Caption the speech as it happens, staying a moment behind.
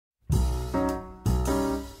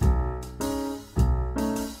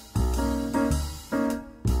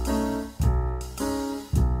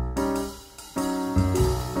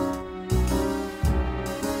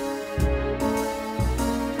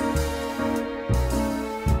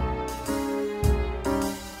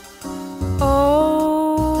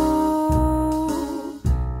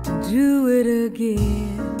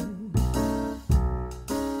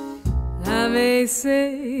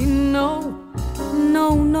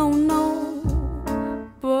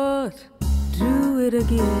it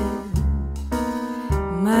again.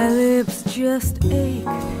 My lips just ache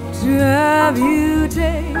to have you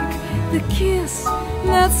take the kiss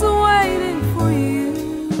that's waiting for you.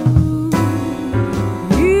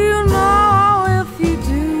 You know if you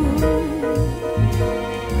do,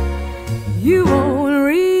 you won't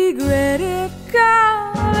regret it.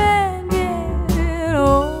 Come and get it.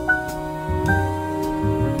 Oh,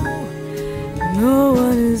 no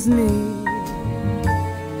one is near.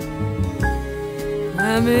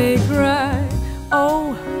 I may cry,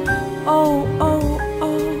 oh, oh, oh,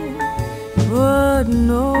 oh, but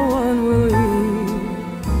no one will hear.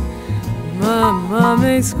 My mom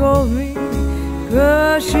may scold me,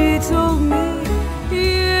 'cause she told me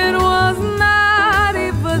it was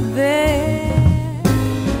naughty, but then,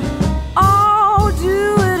 oh, do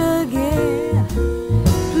it again,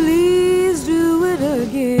 please do it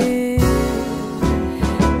again,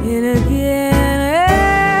 and again.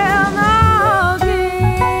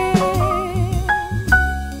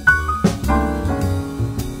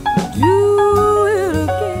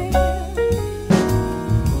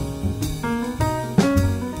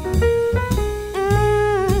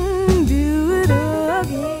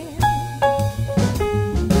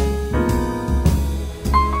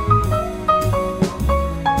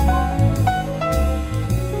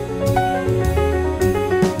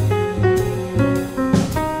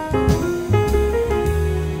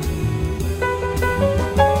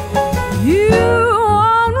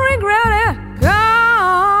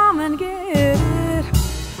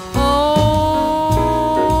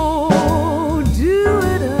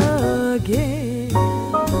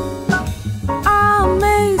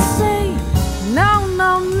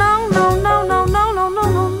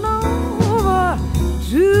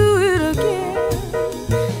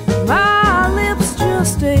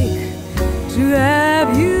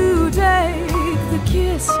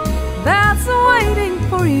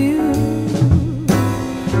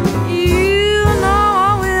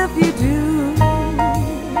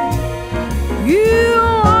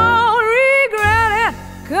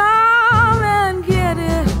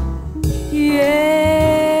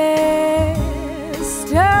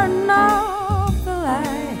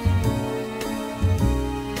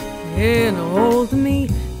 And hold me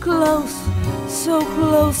close, so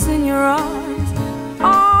close in your arms,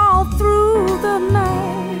 all through the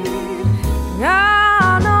night.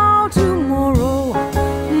 I know tomorrow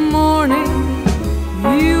morning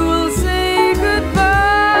you will say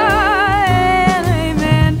goodbye and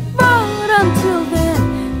amen. But until then,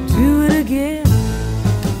 do it again.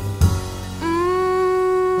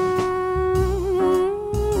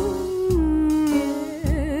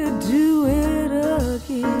 Yeah, do it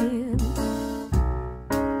again.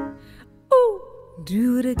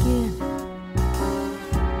 Do it again.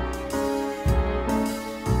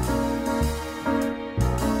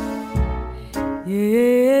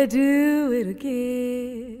 Yeah, do it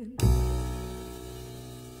again.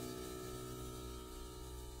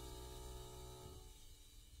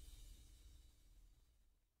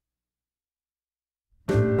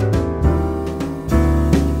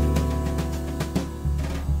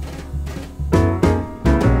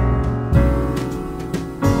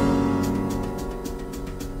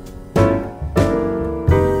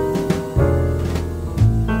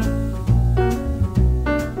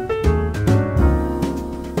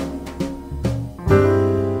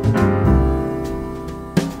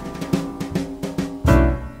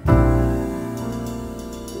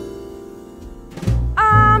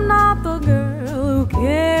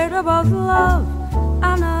 About love,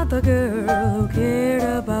 I'm not the girl who cared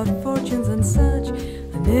about fortunes and such.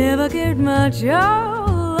 I never cared much.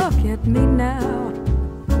 Oh, look at me now.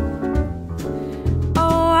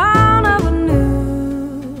 Oh, I never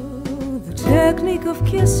knew the technique of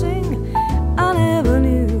kissing. I never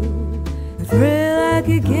knew the thrill I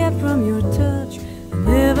could get from your touch. I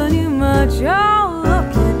never knew much. Oh,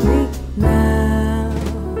 look at me now.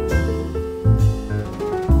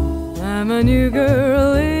 I'm a new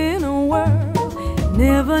girl in a world.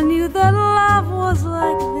 Never knew that love was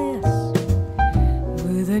like this.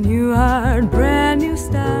 With a new heart, brand new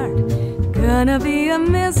start. Gonna be a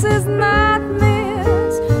Mrs. Not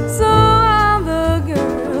Miss. So I'm the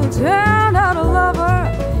girl turned out a lover.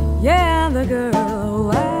 Yeah, I'm the girl who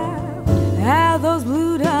laughed at those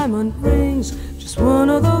blue diamond rings. Just one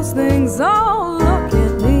of those things. Oh, look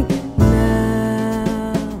at me now.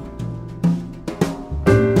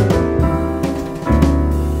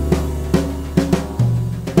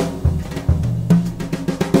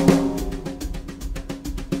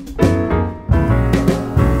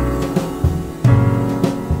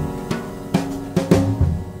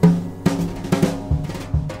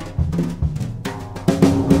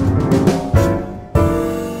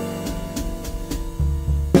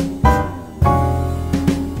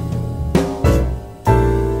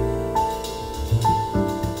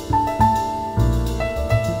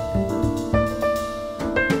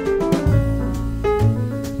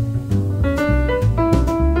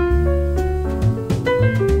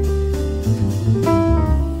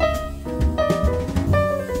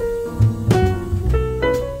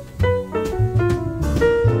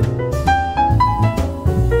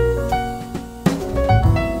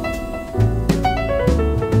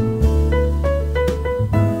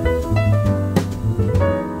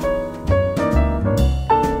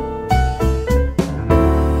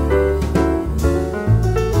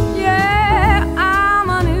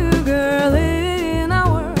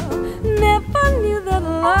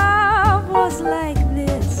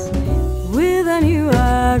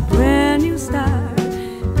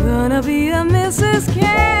 wanna be a Mrs.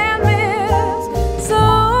 Can't Miss. So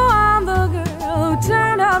I'm the girl who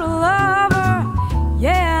turned out a lover.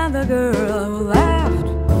 Yeah, I'm the girl who laughed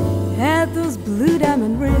at those blue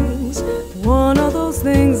diamond rings. One of those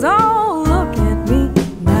things. Oh, look at me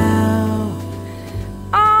now.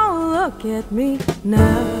 Oh, look at me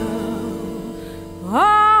now.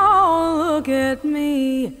 Oh, look at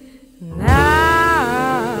me now.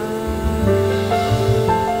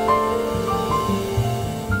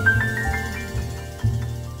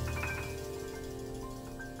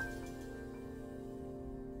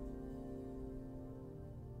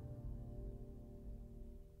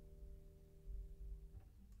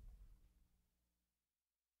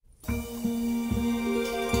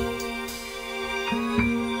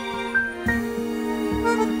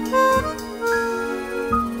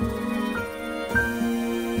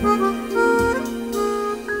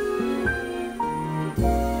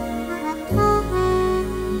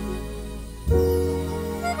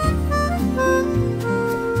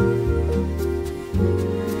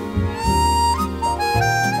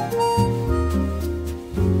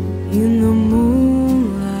 In the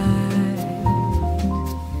moonlight,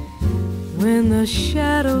 when the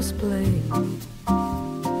shadows play,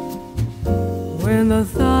 when the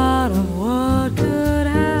thought of what could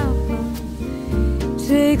happen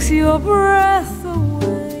takes your breath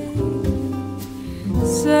away,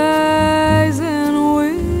 sighs and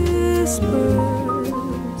whispers,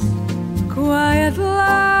 quiet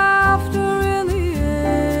laughter in the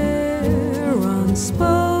air,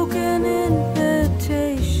 unspoken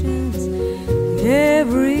invitations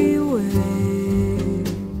everywhere.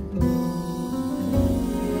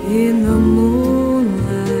 In the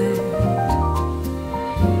moonlight,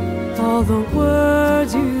 all the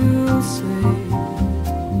words you say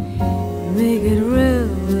make it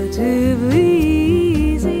relatively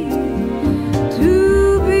easy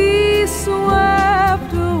to be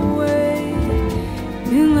swept away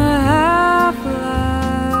in the half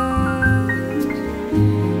light.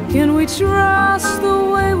 Can we trust the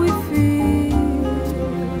way we feel?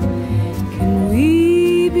 Can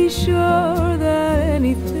we be sure that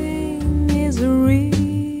anything is real?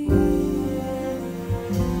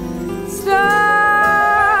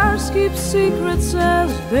 Stars keep secrets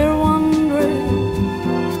as they're wandering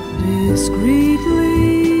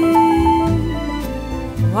discreetly,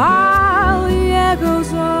 while the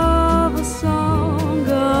echoes of a song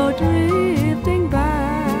go drifting by.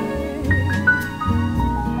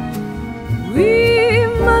 We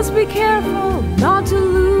must be careful not to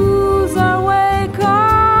lose our way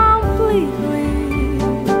completely.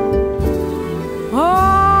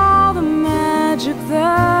 All the magic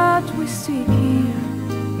that we seek here,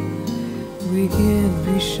 we can't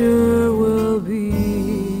be sure will be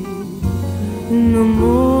in the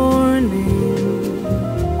morning,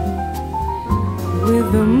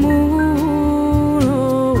 with the moon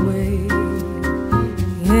away,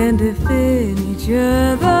 and if in each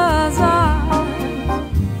other's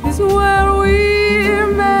eyes is where we're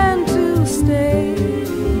meant to stay,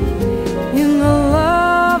 in the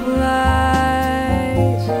love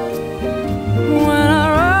light, when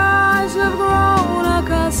our eyes have grown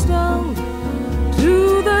accustomed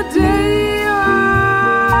to the daylight,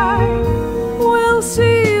 we'll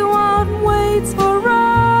see what waits for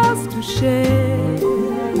us to share,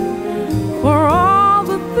 for all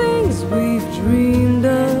the things we've dreamed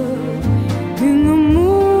of in the moonlight.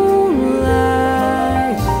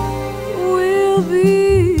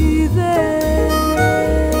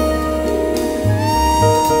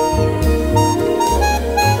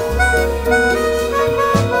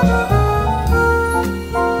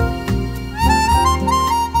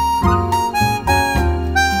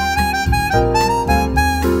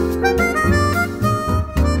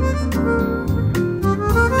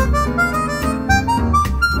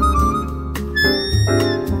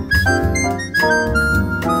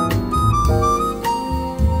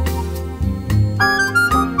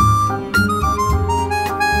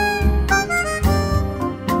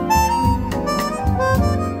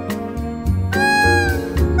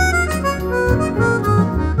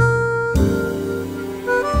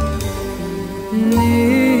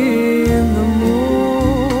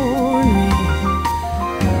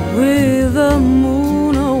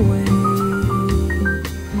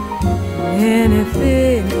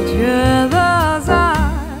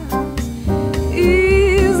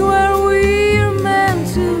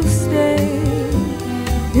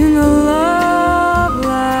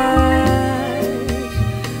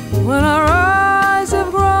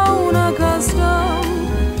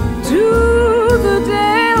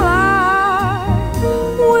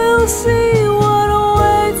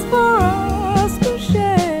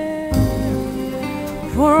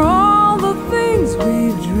 for all the things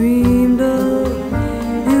we've dreamed of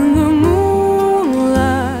in the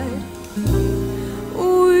moonlight.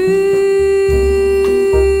 We'll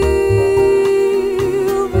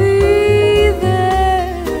be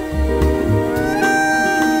there.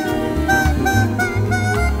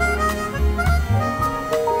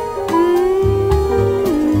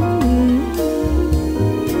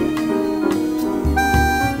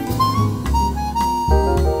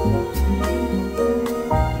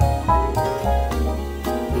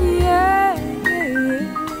 Yeah, yeah, yeah.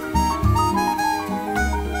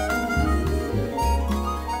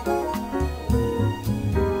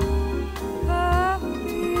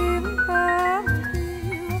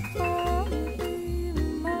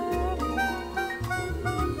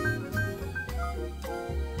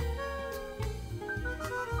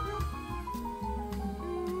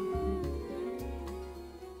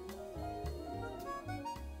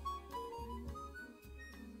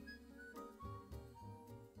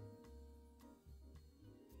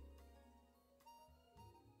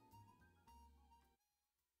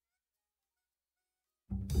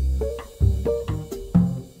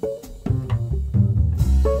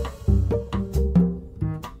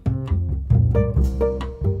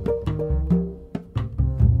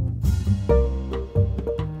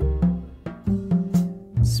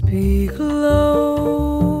 Speak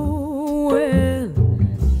low when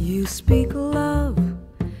you speak love.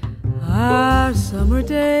 Our summer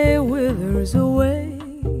day withers away.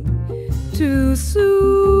 Too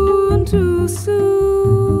soon, too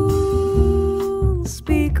soon.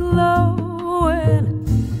 Speak low when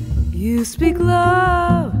you speak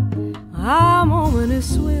love. Our moment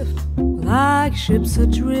is swift, like ships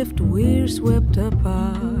adrift. We're swept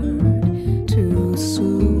apart too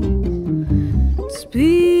soon.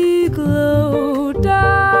 Speak low,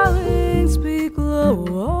 darling, speak low.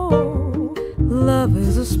 Oh, love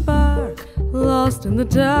is a spark lost in the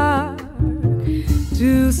dark.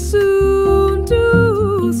 Too soon,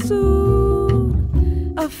 too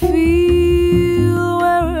soon. I feel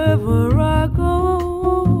wherever I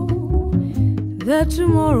go that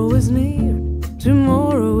tomorrow is near,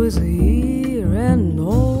 tomorrow is here, and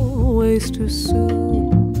always too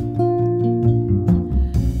soon.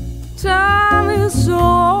 Time is so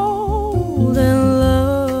old and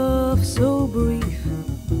love so brief.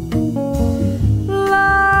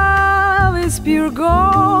 Love is pure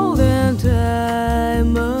gold and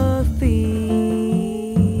time a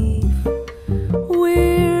thief.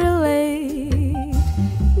 We're late,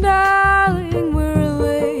 darling, we're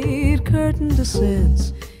late. Curtain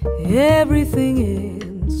descends, everything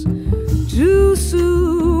ends. Too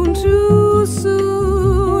soon, too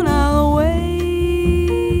soon. I'll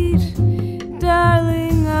wait,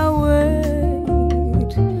 darling, I'll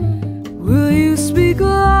wait. Will you speak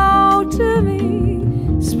loud to me?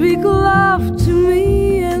 Speak love to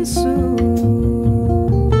me, and soon.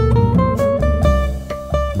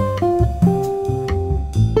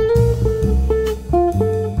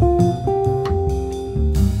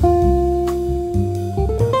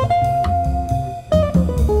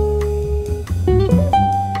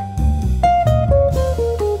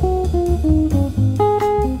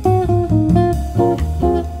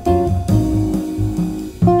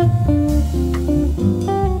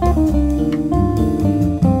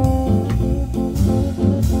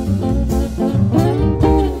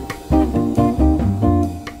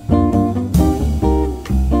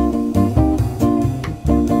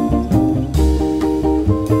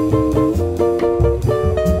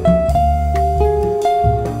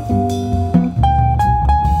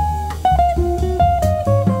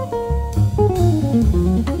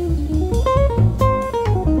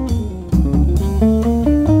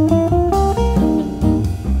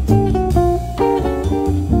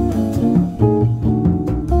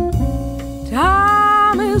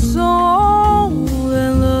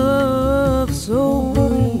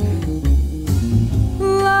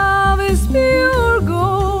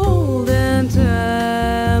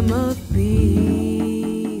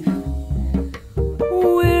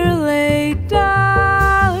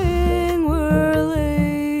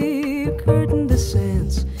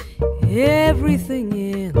 Everything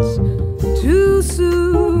ends too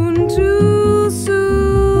soon, too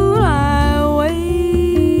soon. I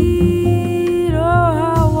wait, oh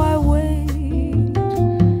how I wait.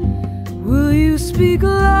 Will you speak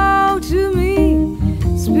loud to me?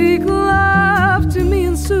 Speak love to me,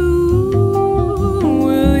 and soon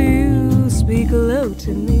will you speak low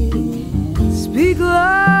to me? Speak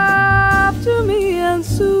love to me, and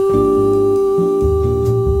soon.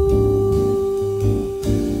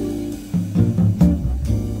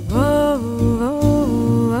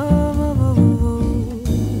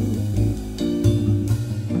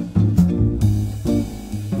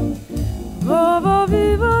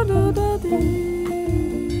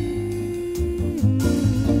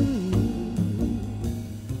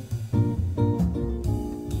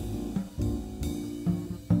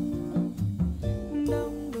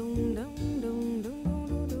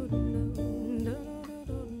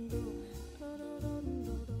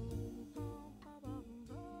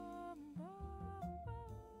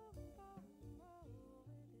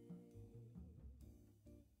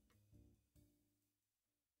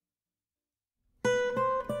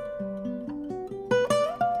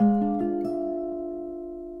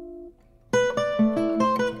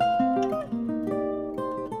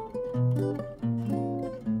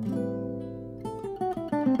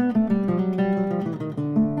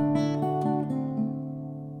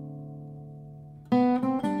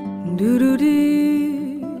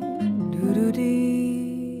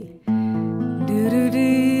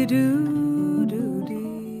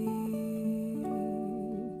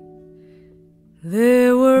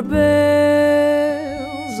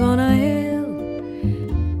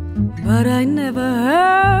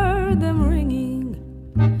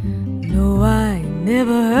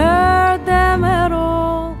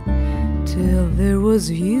 was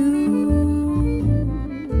you.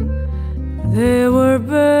 There were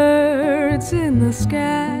birds in the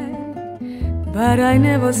sky, but I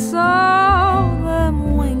never saw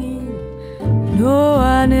them winging. No,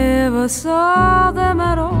 I never saw them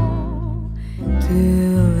at all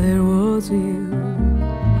till there was you.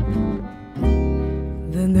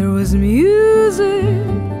 Then there was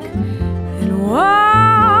music and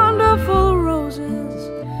wonderful roses.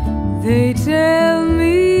 They tell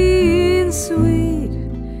me in sweet,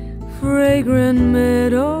 fragrant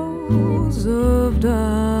meadows of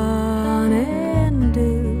dawn and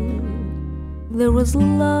dew. There was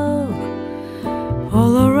love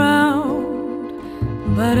all around,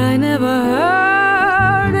 but I never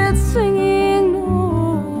heard it singing.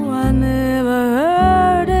 No, I never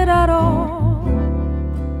heard it at all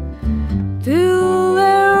till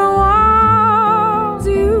there was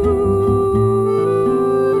you.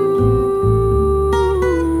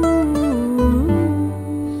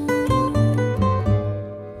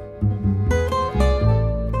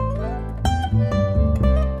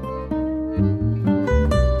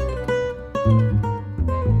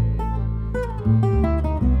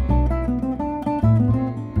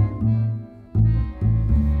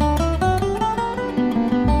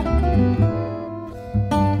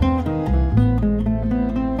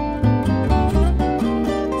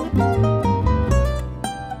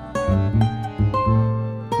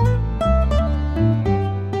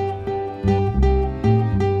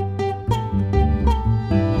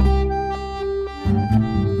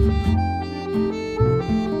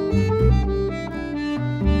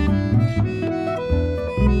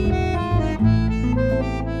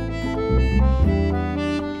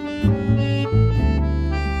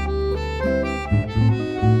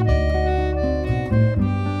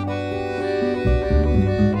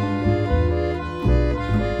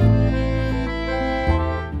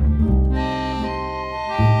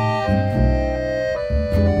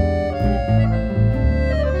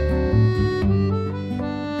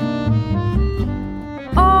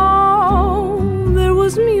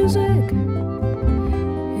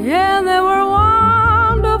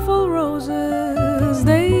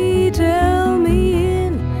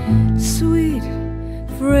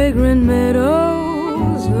 Fragrant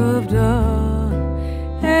meadows of dawn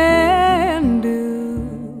and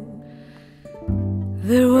dew.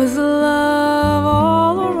 There was love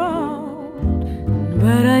all around,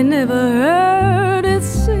 but I never heard it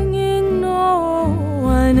singing. No,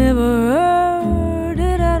 I never heard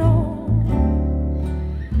it at all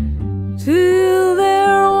till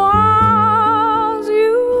there was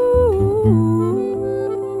you.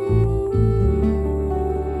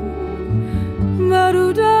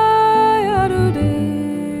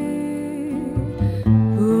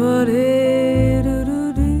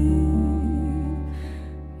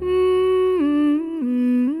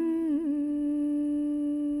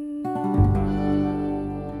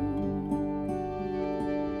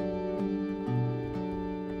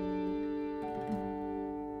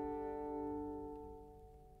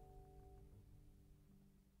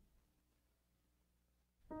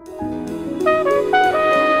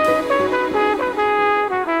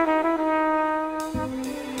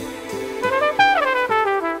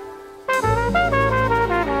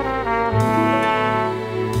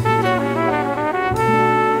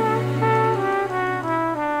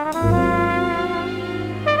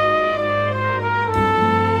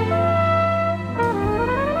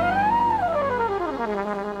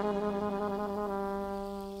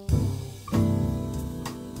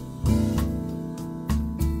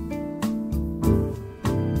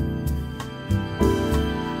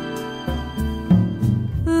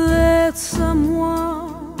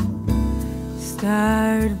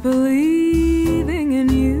 Start believing in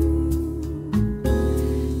you.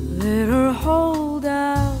 Let her hold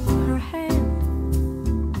out her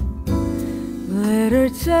hand. Let her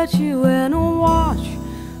touch you and watch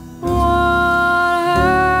what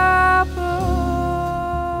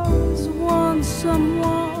happens. Want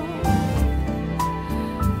someone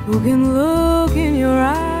who can look in your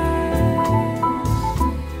eyes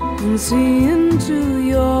and see into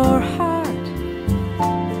your heart.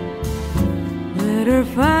 Let her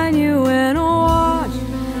find you and watch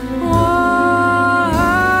what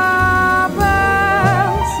happens.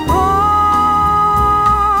 Oh,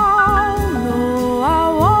 no, I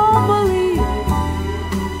won't believe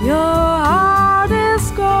your heart is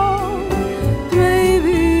cold.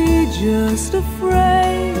 Maybe just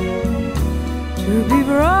afraid to be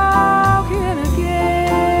broken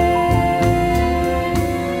again.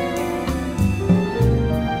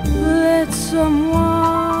 Let someone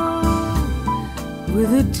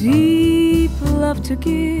with a deep love to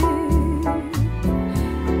give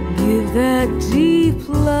give that deep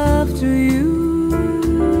love to you,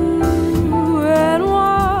 and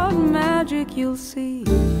what magic you'll see.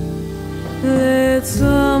 Let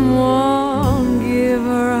someone give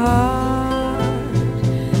her heart,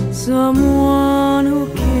 someone who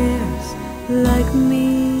cares like me.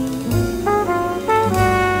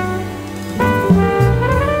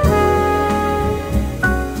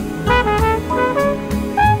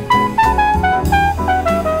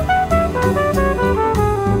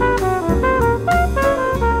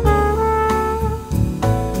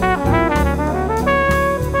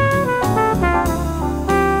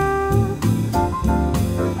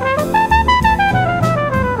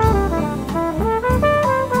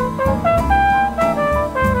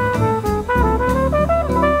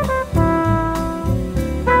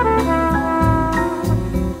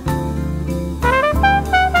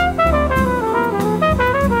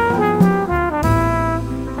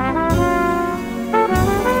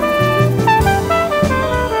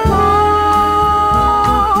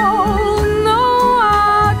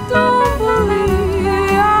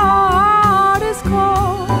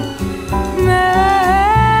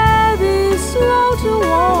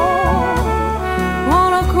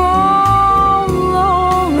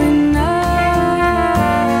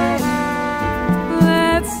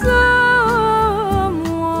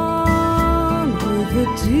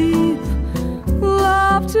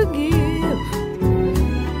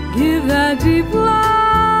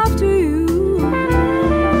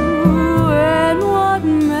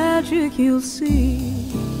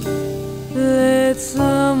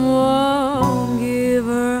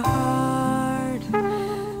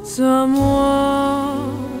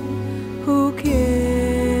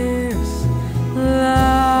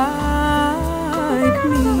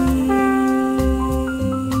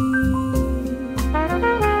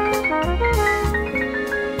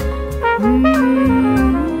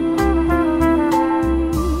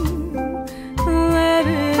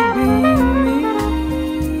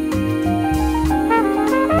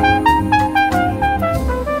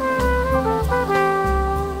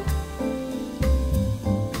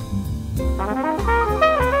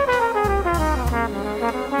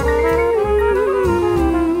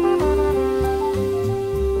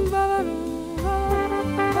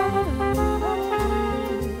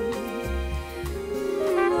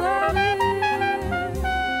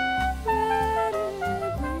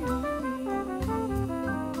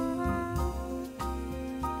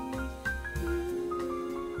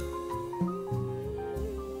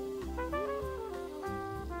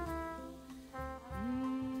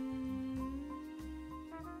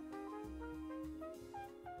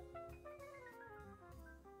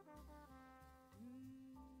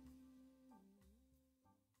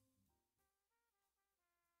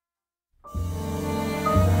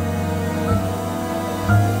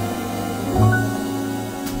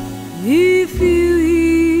 If you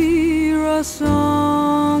hear a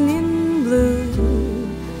song in blue,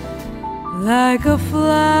 like a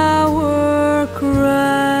flower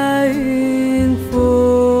crying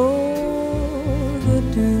for the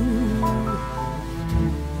dew,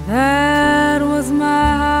 that was my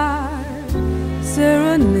heart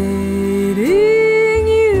serenading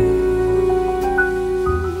you,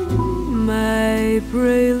 my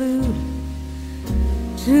prelude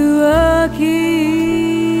to a kiss.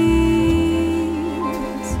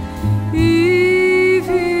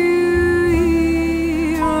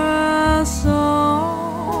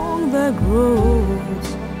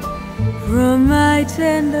 From my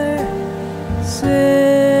tender sentimental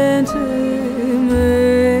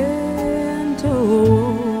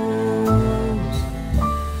woes,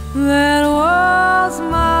 that was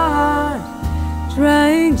my heart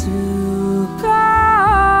trying to compose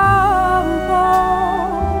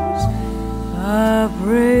a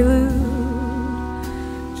prelude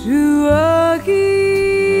to a kiss.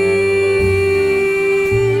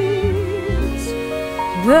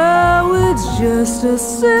 Though it's just a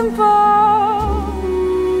simple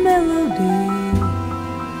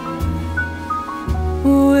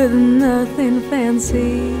with nothing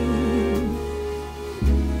fancy,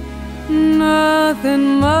 nothing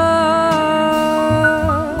much.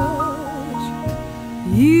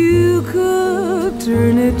 You could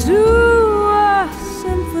turn it to a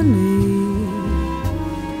symphony,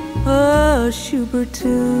 a Schubert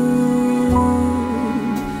tune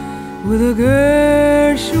with a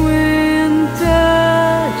Gershwin touch.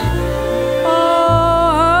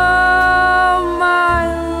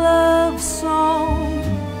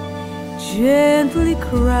 Gently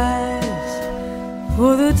cries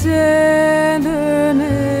for the tenderness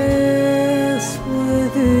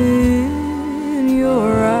within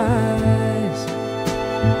your eyes.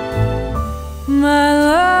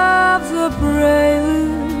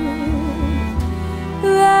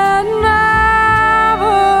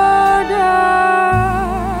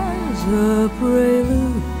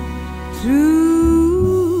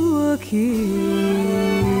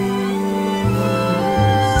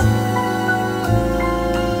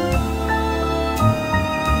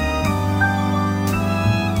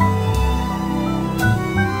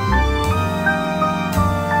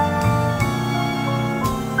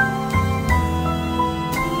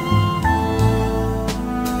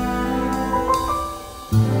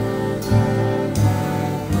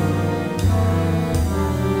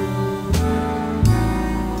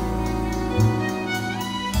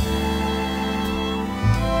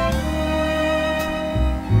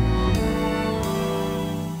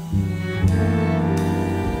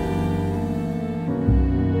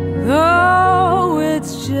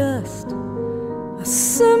 just a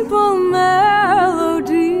simple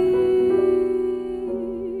melody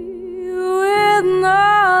with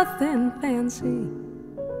nothing fancy,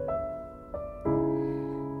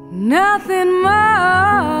 nothing much.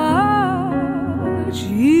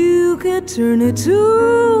 You could turn it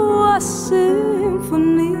to a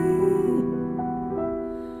symphony,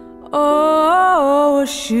 oh, a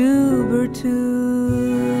Schubert tune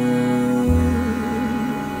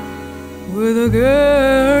with a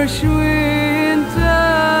Gershwin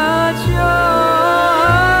touch. Oh,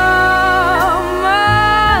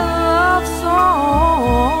 my love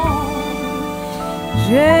song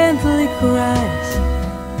gently cries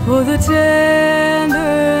for the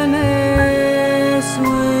tenderness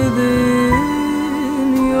within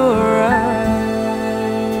your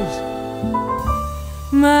eyes.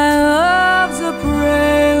 My love's a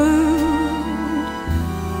prelude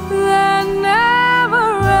that never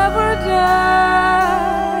ever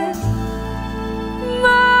dies.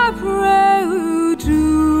 My prelude to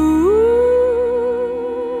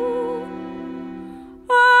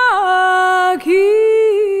a kiss.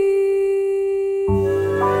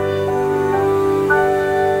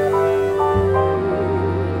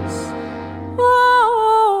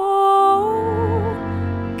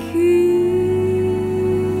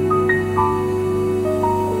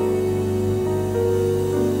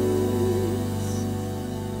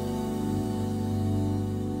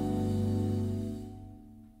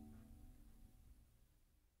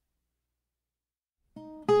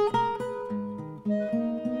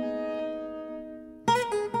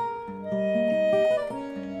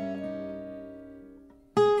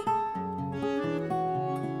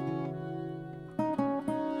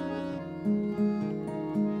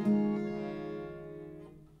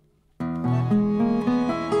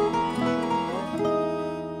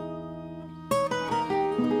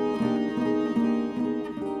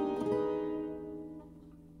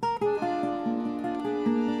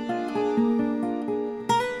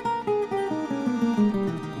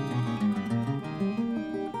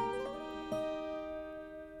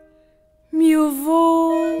 Mieux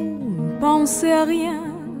vaut penser à rien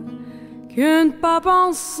que ne pas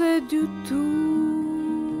penser du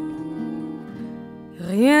tout.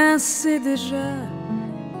 Rien c'est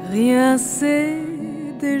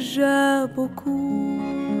déjà beaucoup.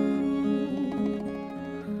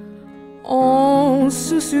 On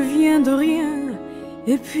se souvient de rien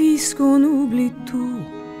et puisqu'on oublie tout,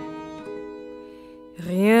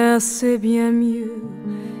 rien c'est bien mieux,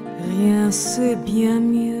 rien c'est bien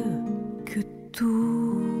mieux que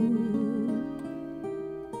tout.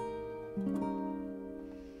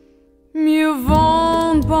 Mieux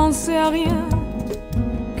vaut ne penser à rien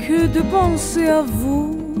que de penser à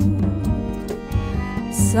vous.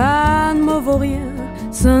 Ça ne me vaut rien,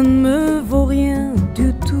 ça ne me vaut rien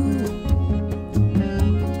du tout.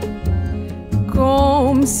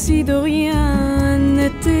 Comme si de rien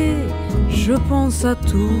n'était, je pense à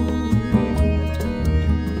tout.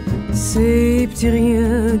 Ces petits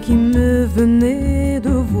riens qui me venaient de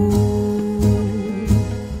vous.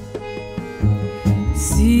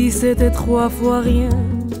 Si c'était trois fois rien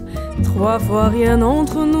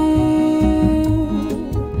entre nous,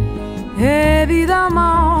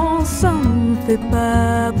 évidemment ça ne fait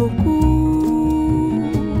pas beaucoup.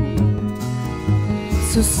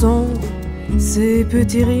 Ce sont ces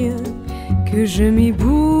petits riens que j'ai mis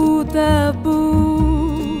bout à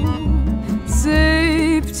bout,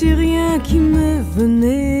 ces petits riens qui me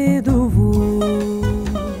venaient de vous.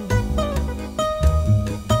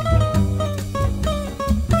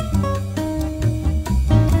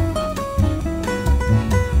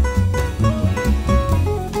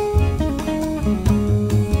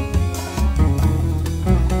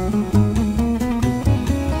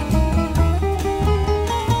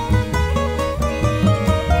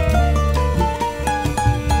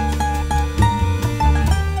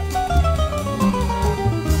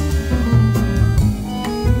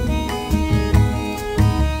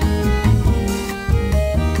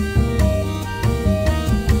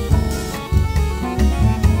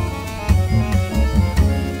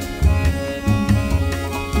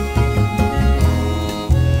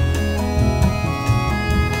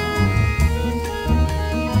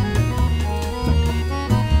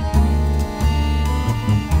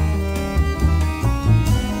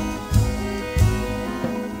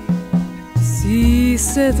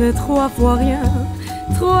 C'était trois fois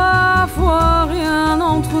rien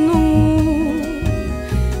entre nous.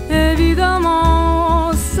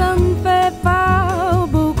 Évidemment, ça ne fait pas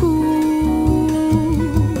beaucoup.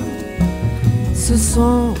 Ce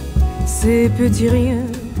sont ces petits riens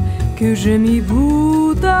que j'ai mis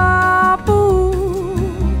bout à bout,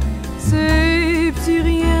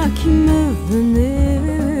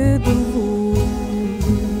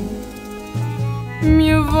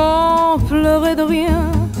 vont pleurer de rien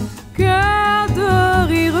que de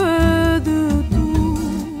rire de tout.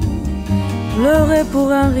 Pleurer pour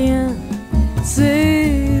un rien,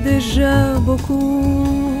 c'est déjà beaucoup.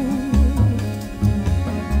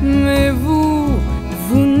 Mais vous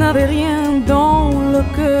n'avez rien dans le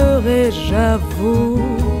cœur et j'avoue,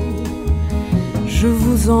 je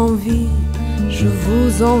vous envie, je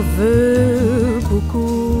vous en veux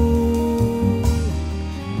beaucoup.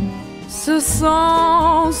 Ce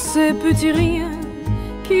sont ces petits riens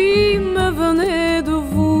qui me venaient de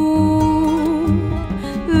vous.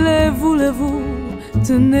 Les voulez-vous,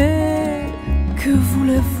 tenez, que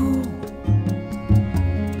voulez-vous?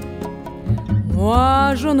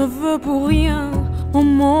 Moi je ne veux pour rien au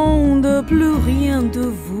monde, plus rien de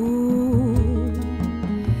vous.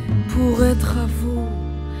 Pour être à vous,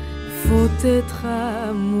 faut être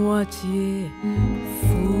à moitié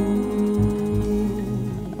fou.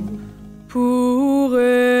 Pour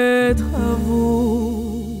être à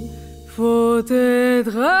vous, faut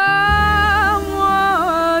être à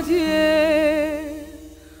moitié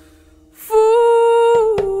fou.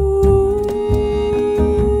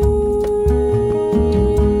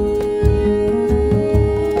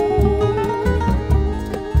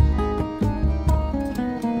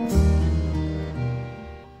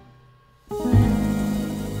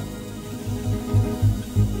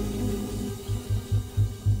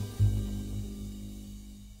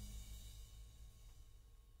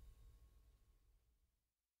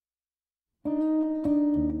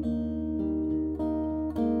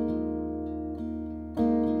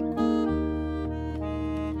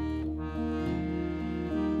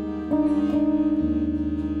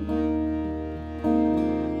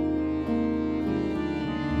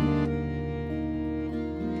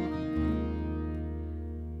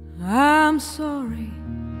 I'm sorry,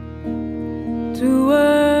 two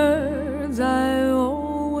words I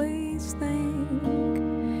always think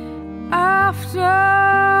after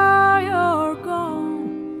you're gone.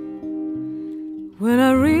 When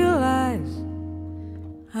I realize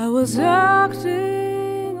I was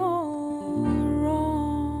acting all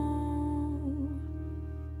wrong,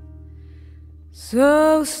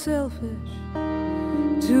 so selfish,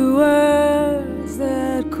 two words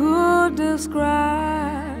that could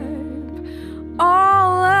describe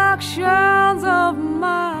all actions of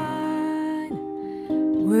mine,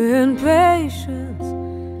 when patience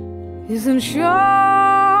is in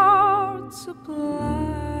short supply.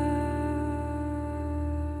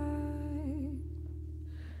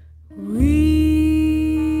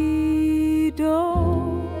 We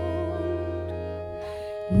don't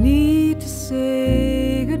need to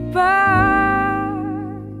say goodbye.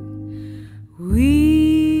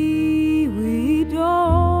 We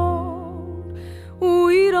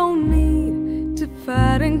don't need to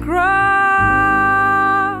fight and cry.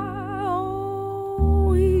 Oh,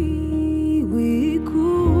 we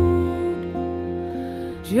could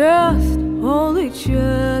just hold each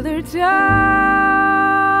other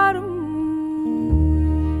tight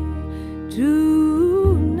tonight.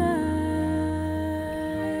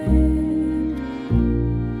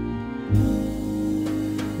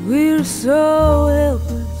 We're so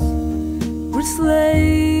helpless, we're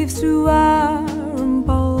slaves to our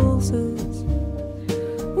impulses.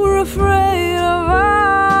 We're afraid of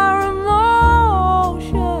our emotions,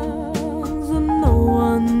 and no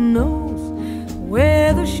one knows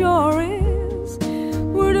where the shore is.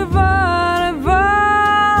 We're divided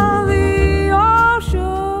by the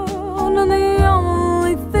ocean, and the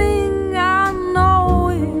only thing I know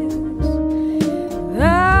is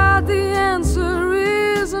that the answer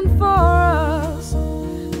isn't for us.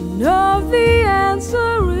 No, the answer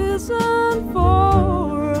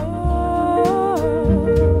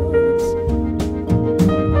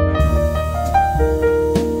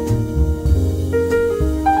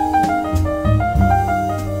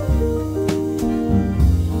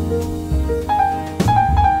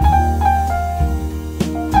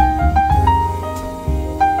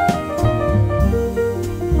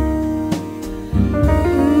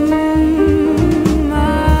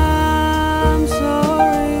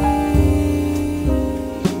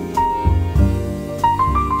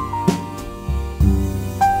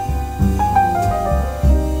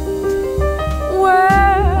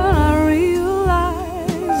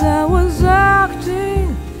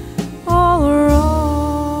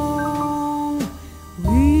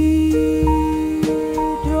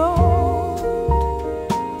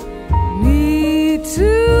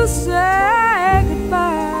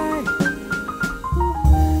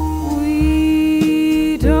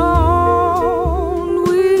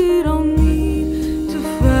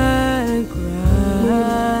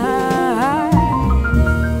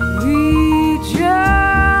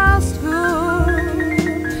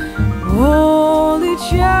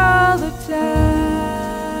shall the tide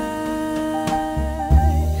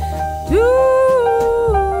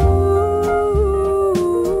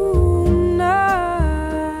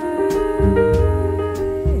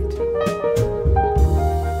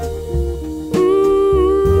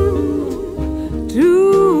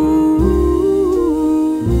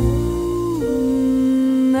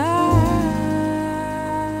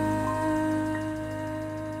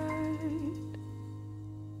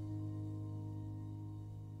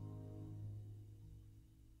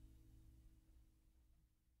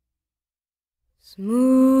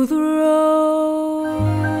Smooth road,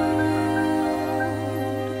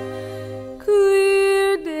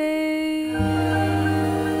 clear day,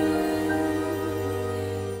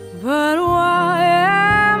 but why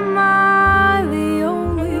am I the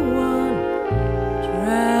only one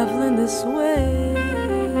traveling this way?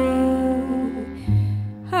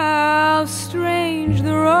 How strange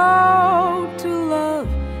the road to love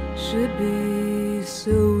should be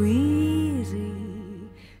so easy.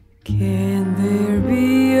 Can there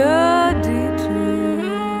be a detour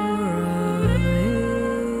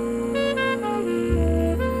ahead?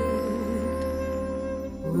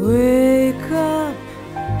 Wake up,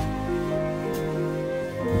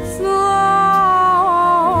 slow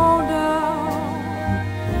down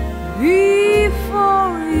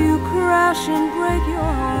before you crash and break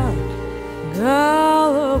your heart.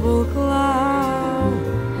 Gullible cloud,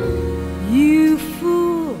 you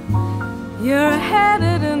fool, you're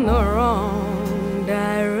headed in the wrong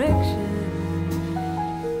direction.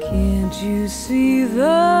 Can't you see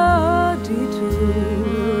the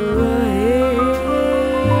detour ahead?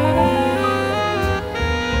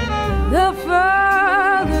 The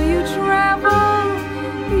further you travel,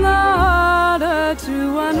 the harder to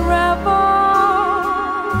unravel.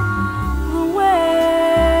 The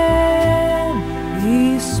wind, he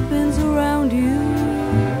spins around you.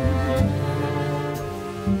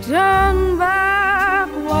 Turn back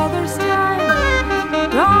while there's time.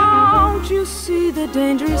 Don't you see the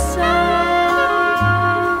dangerous sign?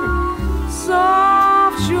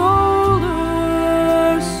 Soft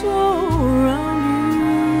shoulders surround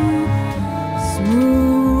you.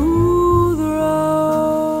 Smooth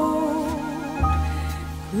road,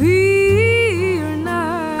 clear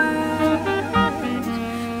night.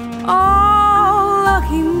 Oh,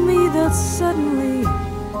 lucky me that suddenly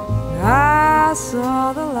I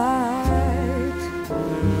saw the light.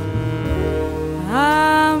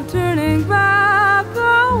 I'm turning back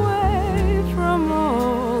away from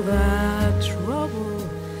all that trouble.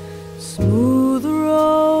 Smooth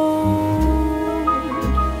road,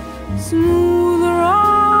 smooth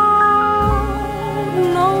road,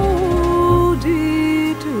 no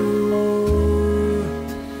detour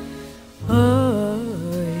ahead.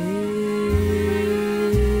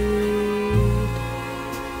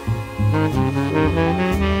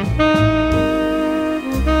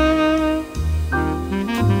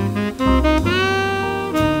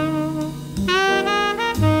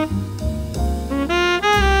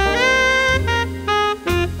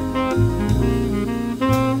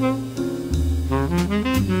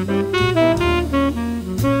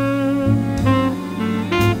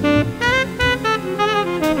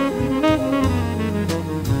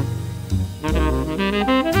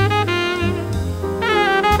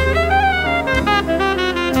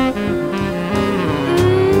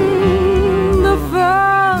 The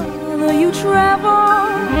further you travel,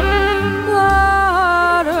 the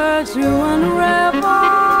harder to unravel.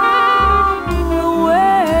 The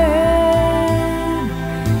wind,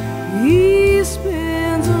 he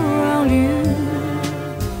spins around you.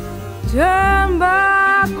 Turn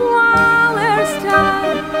back while there's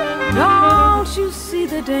time. Don't you see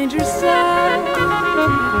the danger sign?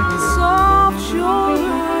 Soft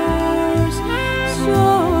shoulders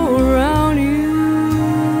surround you.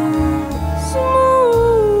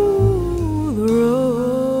 Smooth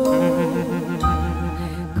road,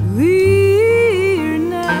 clear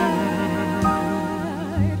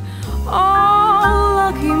night. Oh,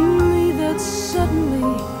 lucky me that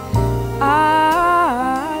suddenly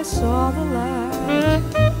I saw the light.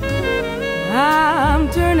 I'm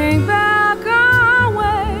turning back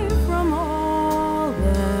away from all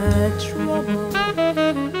that trouble.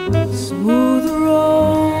 Smooth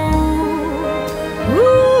road,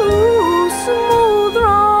 ooh, smooth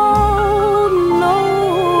road, no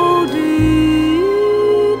detour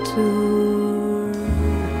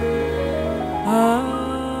ahead.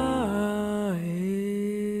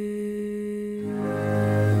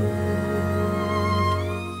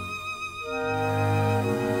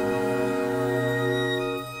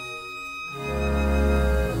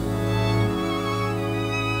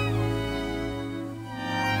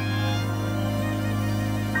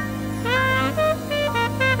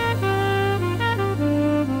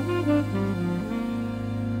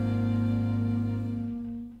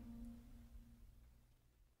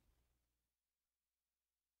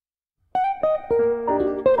 Let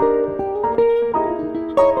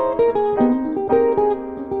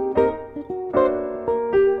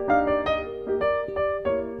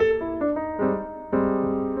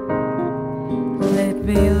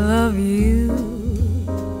me love you,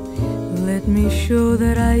 let me show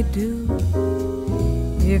that I do.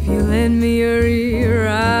 If you lend me your ear,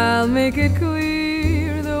 I'll make it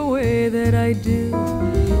clear the way that I do.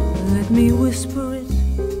 Let me whisper it,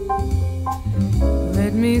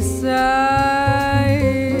 let me sigh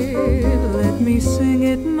it, let me sing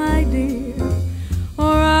it, my dear,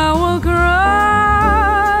 or I will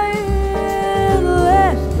cry it.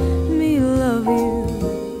 Let me love you,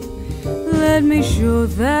 let me show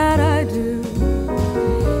that I do.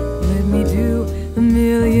 Let me do a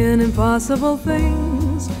million impossible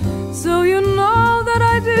things, so you know that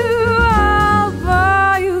I do. I'll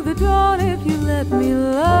buy you the dawn if you let me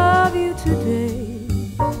love you today.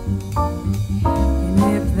 And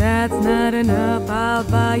if that's not enough, I'll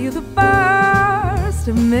buy you the first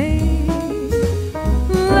of May.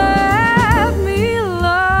 Let me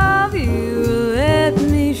love you, let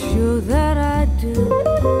me show that I do.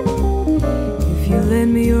 If you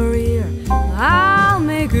lend me your ear, I'll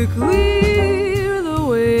make it clear the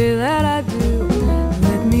way that I do.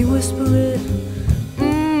 Let me whisper it,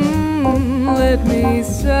 let me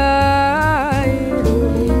sigh it,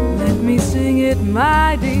 let me sing it,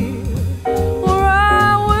 my dear, or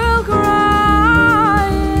I will cry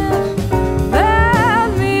it.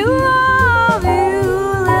 Let me love you,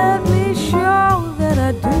 let me show that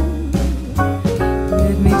I do.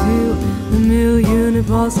 Let me do a million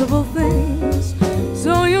impossible things,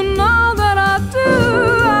 so you know that I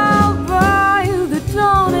do. I'll buy you the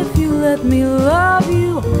dawn if you let me love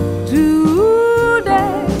you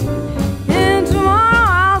today. And tomorrow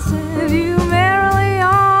I'll send you merrily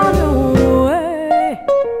on your way.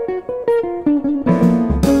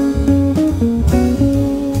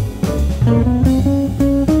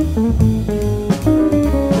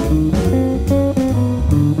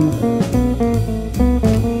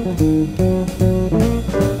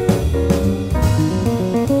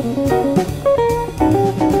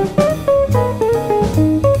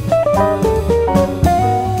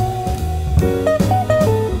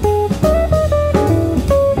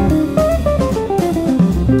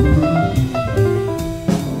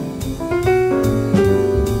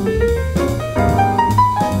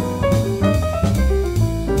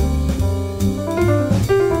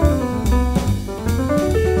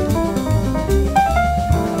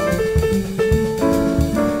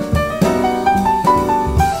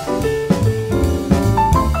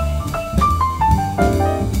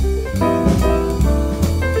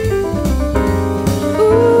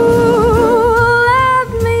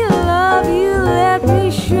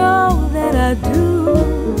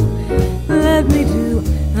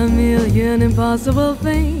 Impossible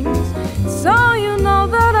things, so you know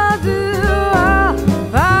that I do. I'll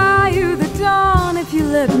buy you the dawn if you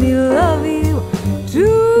let me love you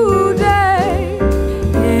today.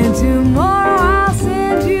 And tomorrow I'll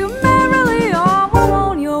send you merrily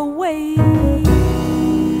on your way.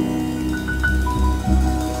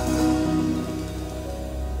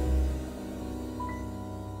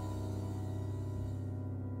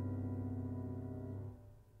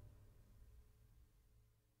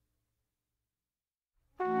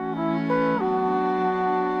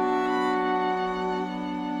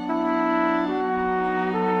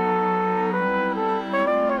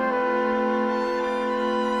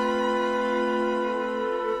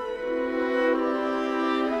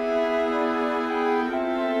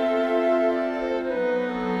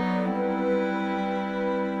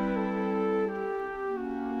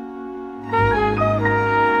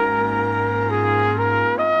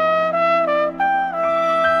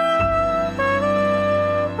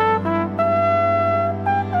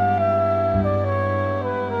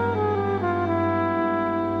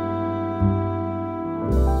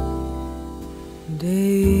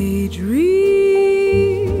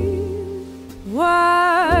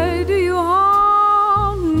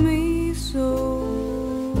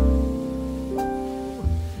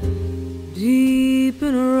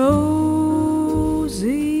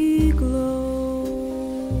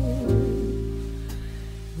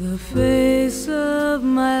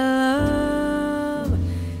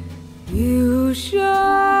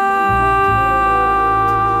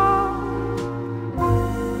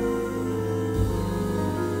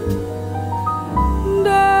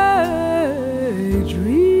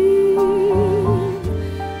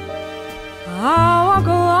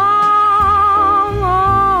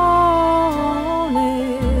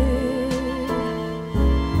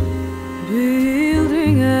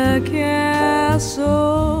 Building a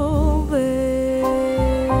castle there.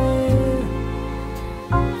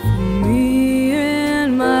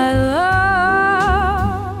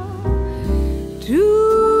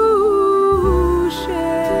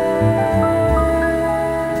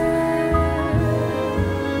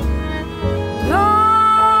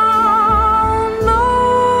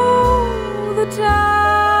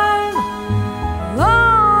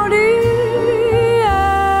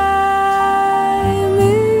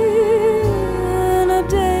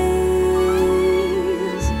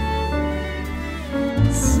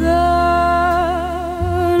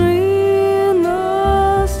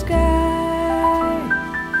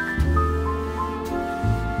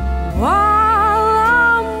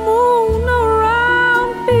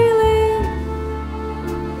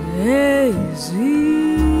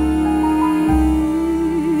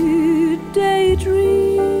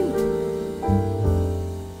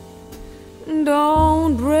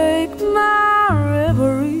 break my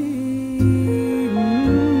reverie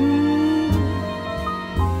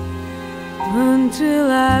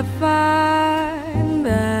until I find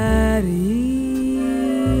that he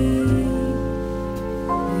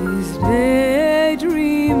is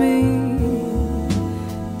daydreaming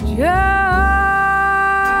just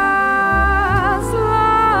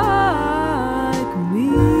like me.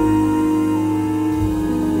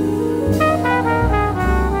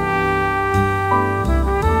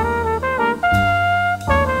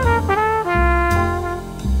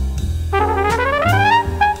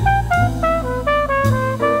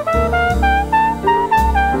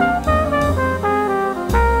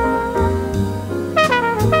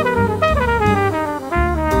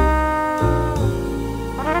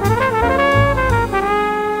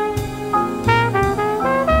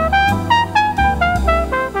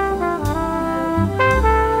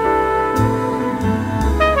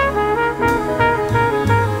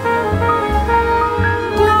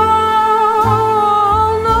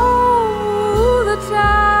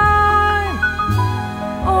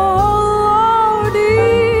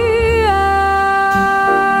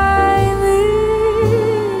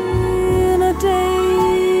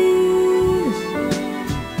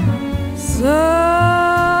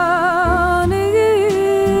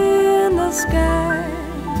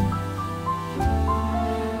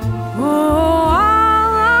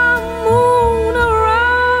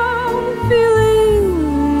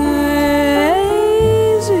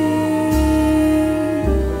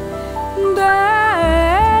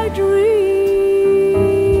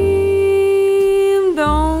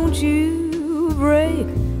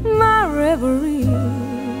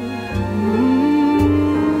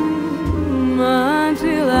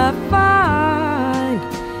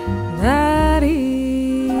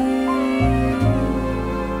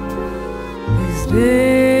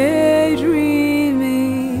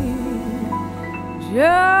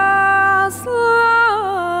 Just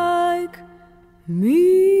like me.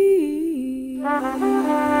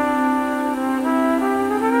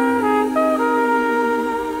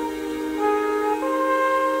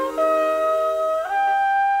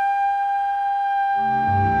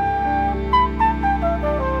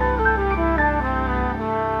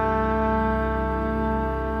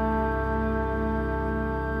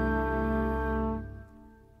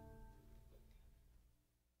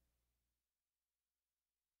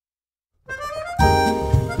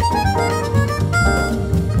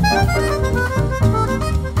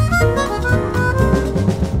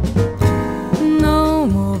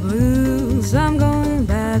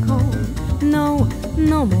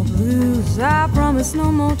 No more blues, I promise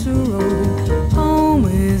no more to roam. Home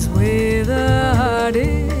is where the heart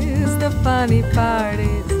is, the funny part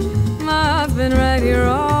is my heart's been right here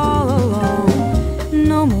all along.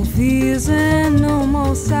 No more fears and no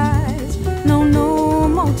more sighs, no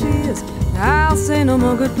more tears. I'll say no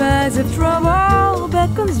more goodbyes if trouble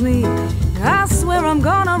beckons me. I swear I'm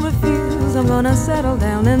gonna refuse, I'm gonna settle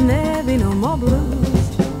down and there'll be no more blues.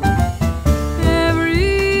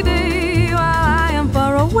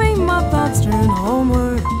 Far away, my thoughts turn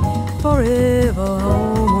homeward, forever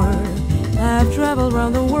homeward. I've traveled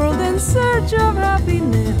around the world in search of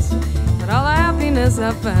happiness, but all the happiness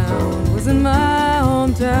I found was in my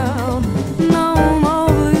hometown. No more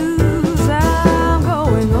blues, I'm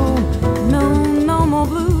going home. No more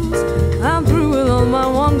blues, I'm through with all my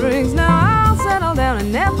wanderings. Now I'll settle down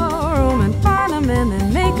and never roam and find a man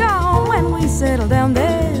and make a home. When we settle down,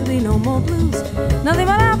 there'll be no more blues. Nothing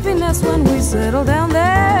but happiness when we settle down,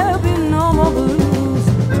 there'll be no more blues.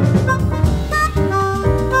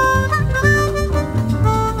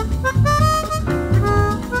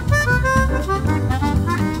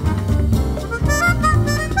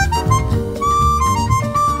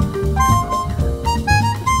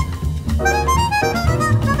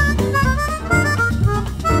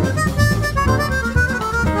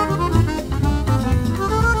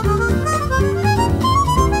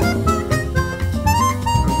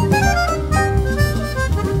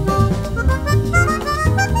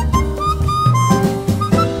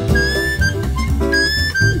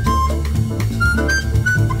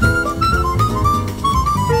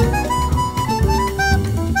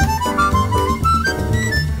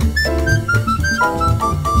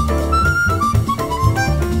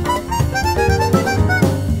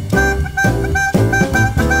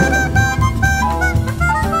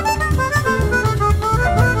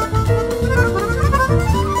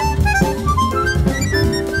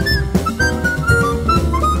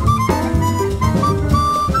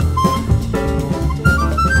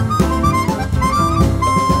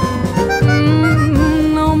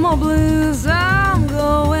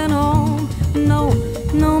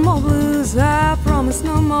 No more blues, I promise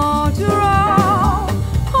no more to roll.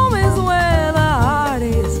 Home is where the heart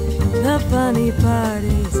is, the funny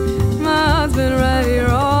parties. My husband right here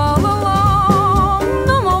all along.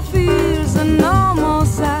 No more fears and no more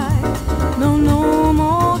sighs, no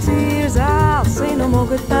more tears. I'll say no more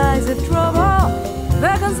goodbyes if trouble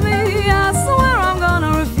beckons me. I swear I'm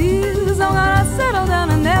gonna refuse. I'm gonna settle down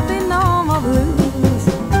and there'll be no more blues.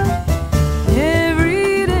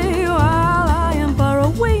 Every day while I am far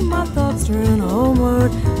away, my thoughts turn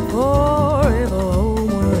homeward, forever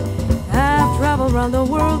homeward. I've traveled around the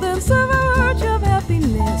world in search of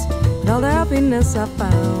happiness, but all the happiness I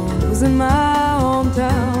found was in my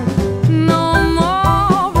hometown. No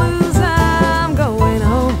more blues, I'm going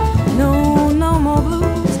home. No more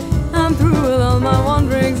blues. I'm through with all my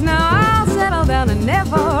wanderings now. I'll settle down and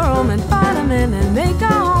never roam and find a man and make a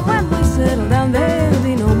home. When we settle down, there'll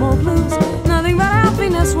be no more blues. Nothing but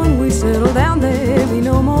happiness when we settle down. There'll be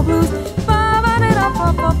no more blues.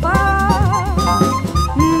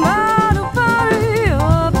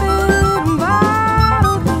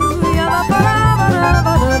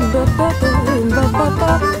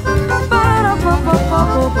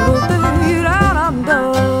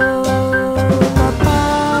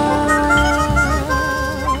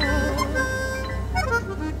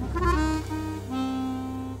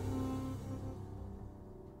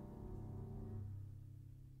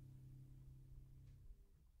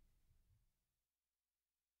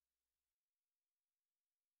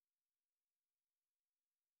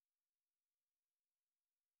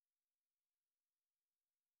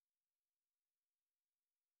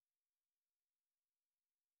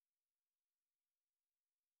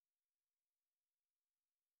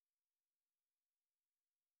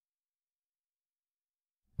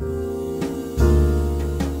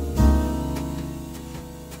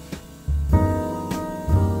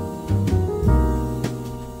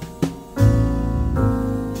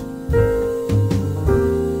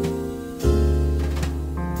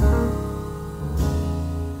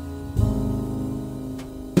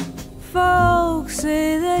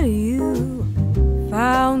 Say that you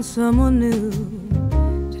found someone new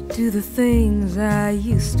to do the things I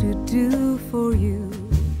used to do for you.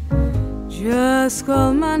 Just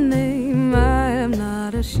call my name, I am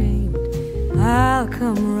not ashamed. I'll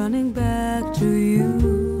come running back to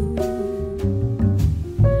you.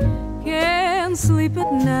 Can't sleep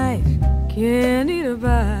at night, can't eat a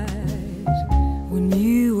bite. When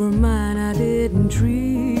you were mine, I didn't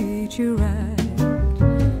treat you right.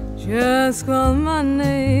 Just call my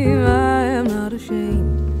name, I am not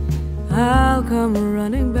ashamed. I'll come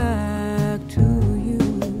running back to you.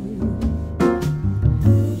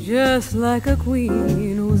 Just like a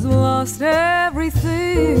queen who's lost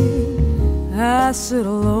everything, I sit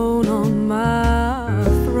alone on my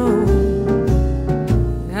throne.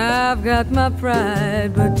 I've got my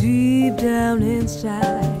pride, but deep down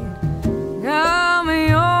inside, I'm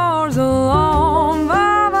yours alone.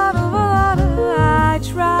 I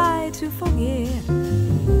try to forget,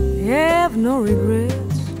 have no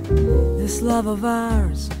regrets. This love of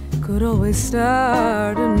ours could always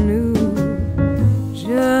start anew.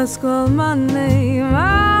 Just call my name,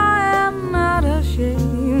 I am not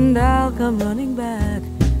ashamed. I'll come running back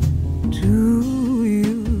to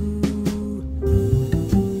you.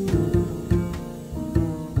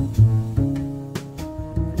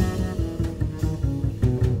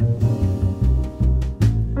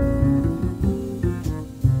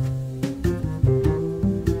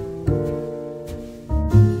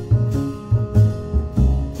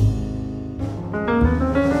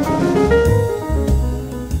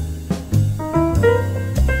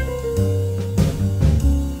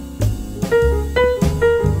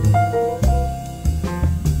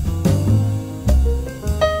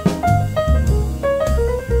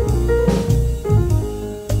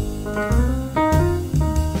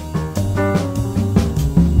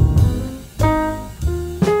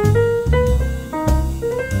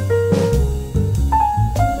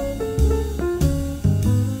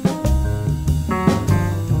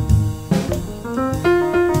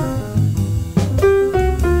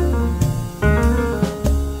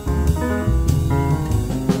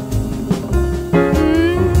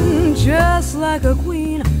 Like a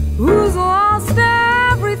queen who's lost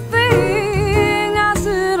everything, I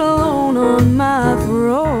sit alone on my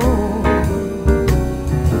throne.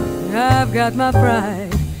 I've got my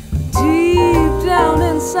pride deep down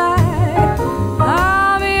inside.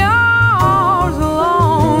 I'm yours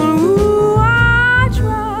alone. Ooh, I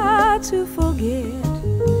try to forget,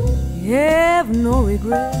 have no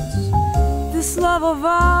regrets. This love of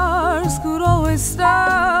ours could always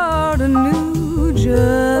start anew.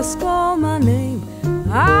 Just call my name,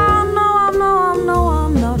 I know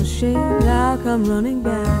come running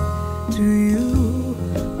back to you.